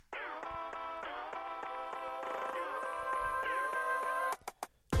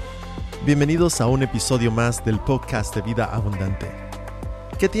Bienvenidos a un episodio más del podcast de Vida Abundante.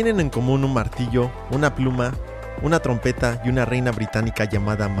 ¿Qué tienen en común un martillo, una pluma, una trompeta y una reina británica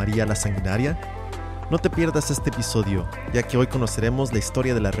llamada María la Sanguinaria? No te pierdas este episodio, ya que hoy conoceremos la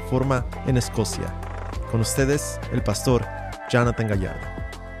historia de la Reforma en Escocia. Con ustedes, el pastor Jonathan Gallardo.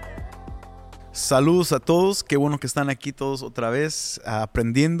 Saludos a todos, qué bueno que están aquí todos otra vez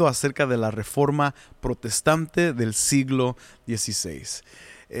aprendiendo acerca de la Reforma protestante del siglo XVI.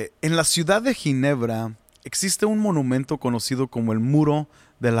 En la ciudad de Ginebra existe un monumento conocido como el Muro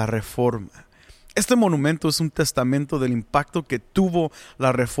de la Reforma. Este monumento es un testamento del impacto que tuvo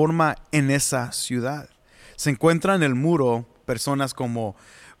la Reforma en esa ciudad. Se encuentran en el muro personas como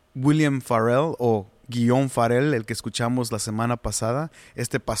William Farel o Guillaume Farel, el que escuchamos la semana pasada,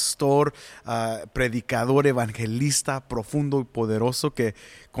 este pastor, predicador, evangelista profundo y poderoso que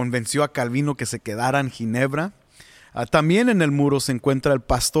convenció a Calvino que se quedara en Ginebra. También en el muro se encuentra el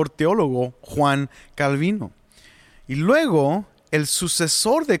pastor teólogo Juan Calvino. Y luego el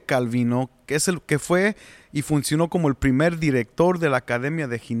sucesor de Calvino, que es el que fue y funcionó como el primer director de la Academia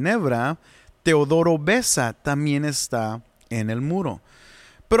de Ginebra, Teodoro Beza, también está en el muro.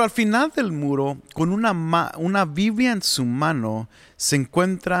 Pero al final del muro, con una Biblia en su mano, se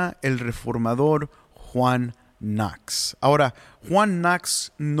encuentra el reformador Juan Knox. Ahora, Juan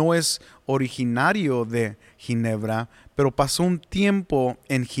Knox no es originario de Ginebra, pero pasó un tiempo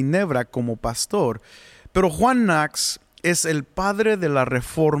en Ginebra como pastor. Pero Juan Knox es el padre de la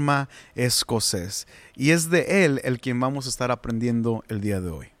Reforma escocés y es de él el quien vamos a estar aprendiendo el día de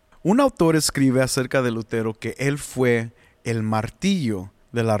hoy. Un autor escribe acerca de Lutero que él fue el martillo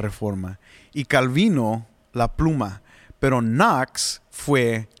de la Reforma y Calvino la pluma, pero Knox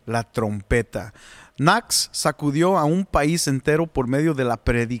fue la trompeta. Knox sacudió a un país entero por medio de la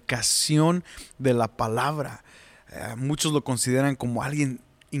predicación de la palabra. Muchos lo consideran como alguien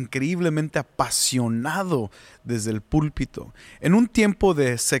increíblemente apasionado desde el púlpito. En un tiempo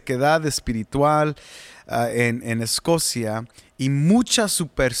de sequedad espiritual en Escocia y mucha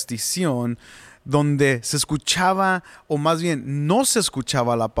superstición, donde se escuchaba, o más bien no se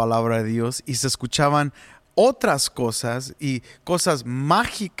escuchaba la palabra de Dios y se escuchaban otras cosas y cosas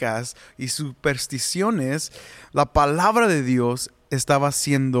mágicas y supersticiones, la palabra de Dios estaba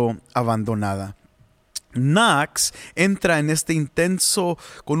siendo abandonada. Knox entra en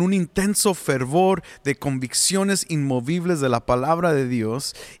con un intenso fervor de convicciones inmovibles de la palabra de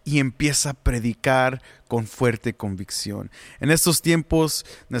Dios y empieza a predicar con fuerte convicción. En estos tiempos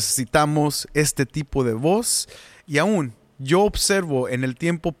necesitamos este tipo de voz y aún yo observo en el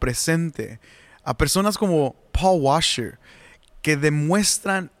tiempo presente a personas como Paul Washer que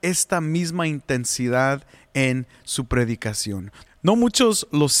demuestran esta misma intensidad en su predicación. No muchos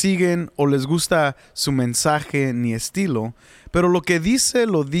lo siguen o les gusta su mensaje ni estilo, pero lo que dice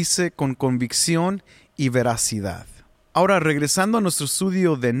lo dice con convicción y veracidad. Ahora, regresando a nuestro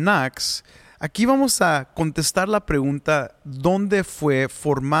estudio de Knox, aquí vamos a contestar la pregunta ¿dónde fue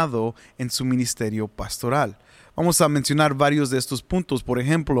formado en su ministerio pastoral? Vamos a mencionar varios de estos puntos. Por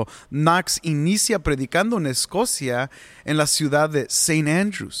ejemplo, Knox inicia predicando en Escocia en la ciudad de St.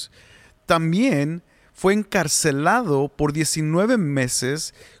 Andrews. También fue encarcelado por 19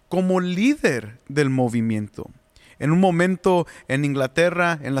 meses como líder del movimiento. En un momento en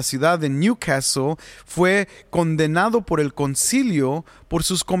Inglaterra, en la ciudad de Newcastle, fue condenado por el concilio por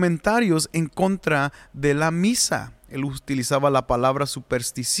sus comentarios en contra de la misa. Él utilizaba la palabra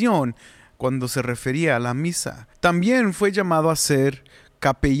superstición cuando se refería a la misa. También fue llamado a ser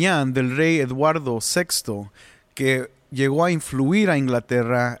capellán del rey Eduardo VI, que llegó a influir a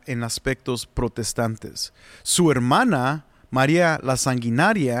Inglaterra en aspectos protestantes. Su hermana, María la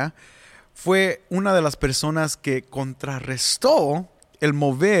Sanguinaria, fue una de las personas que contrarrestó el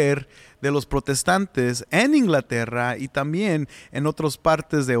mover de los protestantes en Inglaterra y también en otras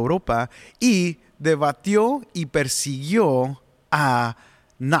partes de Europa y debatió y persiguió a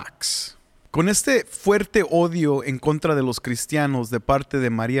Knox. Con este fuerte odio en contra de los cristianos de parte de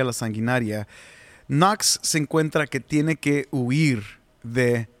María la Sanguinaria, Knox se encuentra que tiene que huir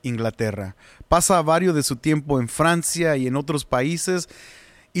de Inglaterra. Pasa varios de su tiempo en Francia y en otros países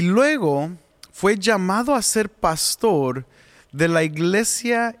y luego fue llamado a ser pastor de la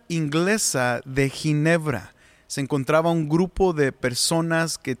iglesia inglesa de Ginebra. Se encontraba un grupo de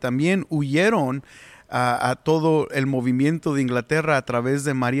personas que también huyeron a todo el movimiento de Inglaterra a través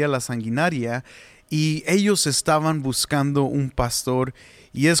de María la Sanguinaria y ellos estaban buscando un pastor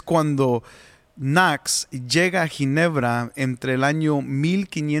y es cuando Knox llega a Ginebra entre el año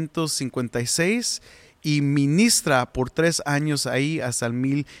 1556 y ministra por 3 años ahí hasta el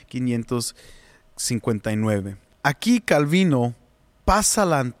 1559. Aquí Calvino pasa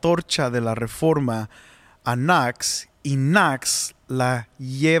la antorcha de la reforma a Knox y Knox la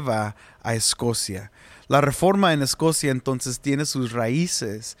lleva a Escocia. La reforma en Escocia entonces tiene sus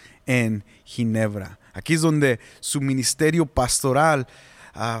raíces en Ginebra. Aquí es donde su ministerio pastoral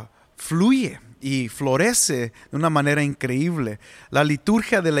fluye y florece de una manera increíble. La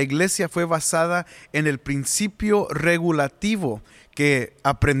liturgia de la iglesia fue basada en el principio regulativo que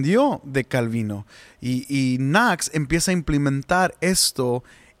aprendió de Calvino. Y Knox empieza a implementar esto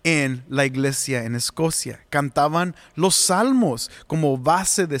en la iglesia en Escocia. Cantaban los salmos como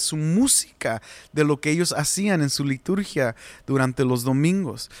base de su música, de lo que ellos hacían en su liturgia durante los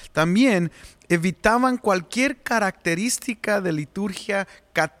domingos. También evitaban cualquier característica de liturgia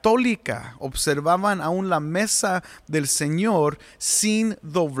católica. Observaban aún la mesa del Señor sin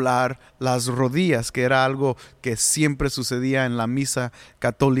doblar las rodillas, que era algo que siempre sucedía en la misa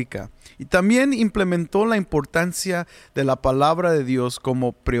católica. Y también implementó la importancia de la palabra de Dios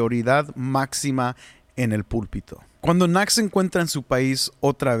como prioridad máxima en el púlpito. Cuando Knox se encuentra en su país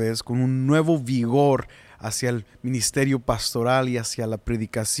otra vez con un nuevo vigor hacia el ministerio pastoral y hacia la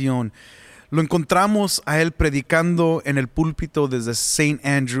predicación, lo encontramos a él predicando en el púlpito desde St.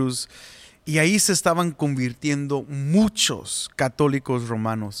 Andrews, y ahí se estaban convirtiendo muchos católicos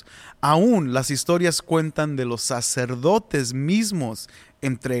romanos. Aún las historias cuentan de los sacerdotes mismos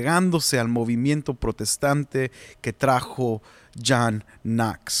entregándose al movimiento protestante que trajo John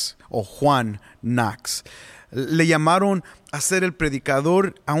Knox o Juan Knox. Le llamaron a ser el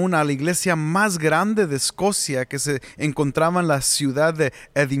predicador aún a la iglesia más grande de Escocia, que se encontraba en la ciudad de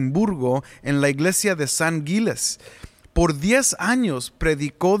Edimburgo, en la iglesia de St. Giles. Por 10 años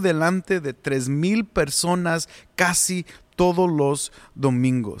predicó delante de 3,000 personas casi todos los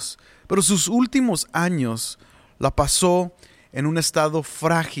domingos. Pero sus últimos años la pasó en un estado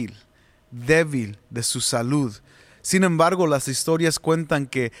frágil, débil de su salud. Sin embargo, las historias cuentan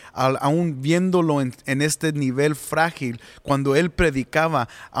que aún viéndolo en este nivel frágil, cuando él predicaba,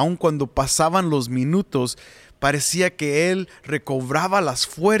 aun cuando pasaban los minutos, parecía que él recobraba las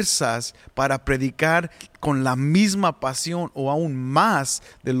fuerzas para predicar con la misma pasión o aún más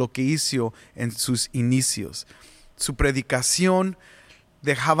de lo que hizo en sus inicios. Su predicación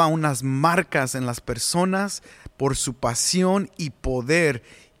dejaba unas marcas en las personas por su pasión y poder,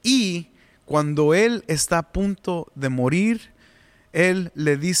 y cuando él está a punto de morir, él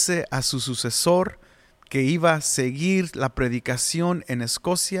le dice a su sucesor que iba a seguir la predicación en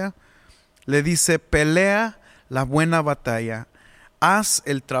Escocia, le dice: pelea la buena batalla, haz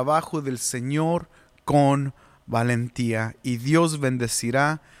el trabajo del Señor con valentía, y Dios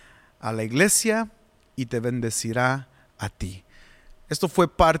bendecirá a la iglesia y te bendecirá a ti. Esto fue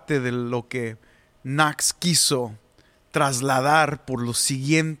parte de lo que Knox quiso trasladar por las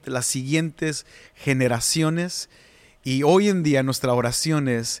siguientes generaciones, y hoy en día nuestra oración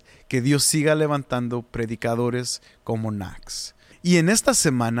es que Dios siga levantando predicadores como Knox. Y en esta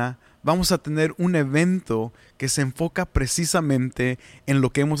semana vamos a tener un evento que se enfoca precisamente en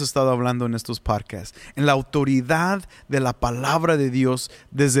lo que hemos estado hablando en estos podcasts, en la autoridad de la palabra de Dios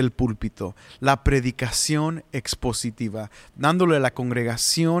desde el púlpito, la predicación expositiva, dándole a la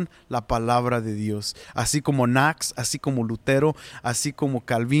congregación la palabra de Dios, así como Knox, así como Lutero, así como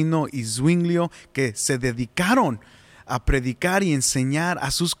Calvino y Zwinglio, que se dedicaron a predicar y enseñar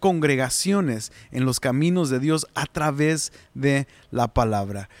a sus congregaciones en los caminos de Dios a través de la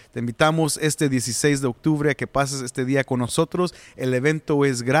palabra. Te invitamos este 16 de octubre a que pases este día con nosotros. El evento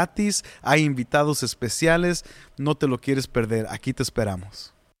es gratis, hay invitados especiales, no te lo quieres perder, aquí te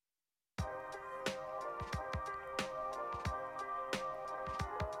esperamos.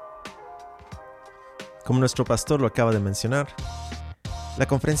 Como nuestro pastor lo acaba de mencionar, la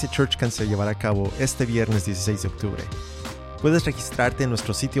conferencia ChurchCan se llevará a cabo este viernes 16 de octubre. Puedes registrarte en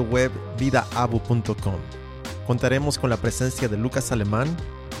nuestro sitio web vidaabu.com. Contaremos con la presencia de Lucas Alemán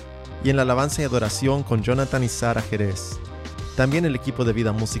y en la alabanza y adoración con Jonathan y Sara Jerez. También el equipo de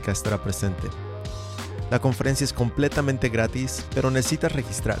Vida Música estará presente. La conferencia es completamente gratis, pero necesitas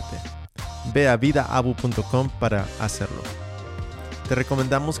registrarte. Ve a vidaabu.com para hacerlo. Te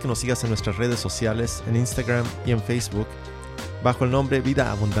recomendamos que nos sigas en nuestras redes sociales, en Instagram y en Facebook, bajo el nombre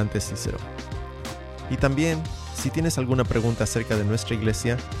Vida Abundante Cícero. Y también, si tienes alguna pregunta acerca de nuestra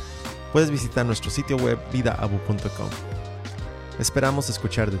iglesia, puedes visitar nuestro sitio web vidaabu.com. Esperamos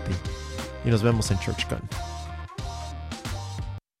escuchar de ti y nos vemos en ChurchCon.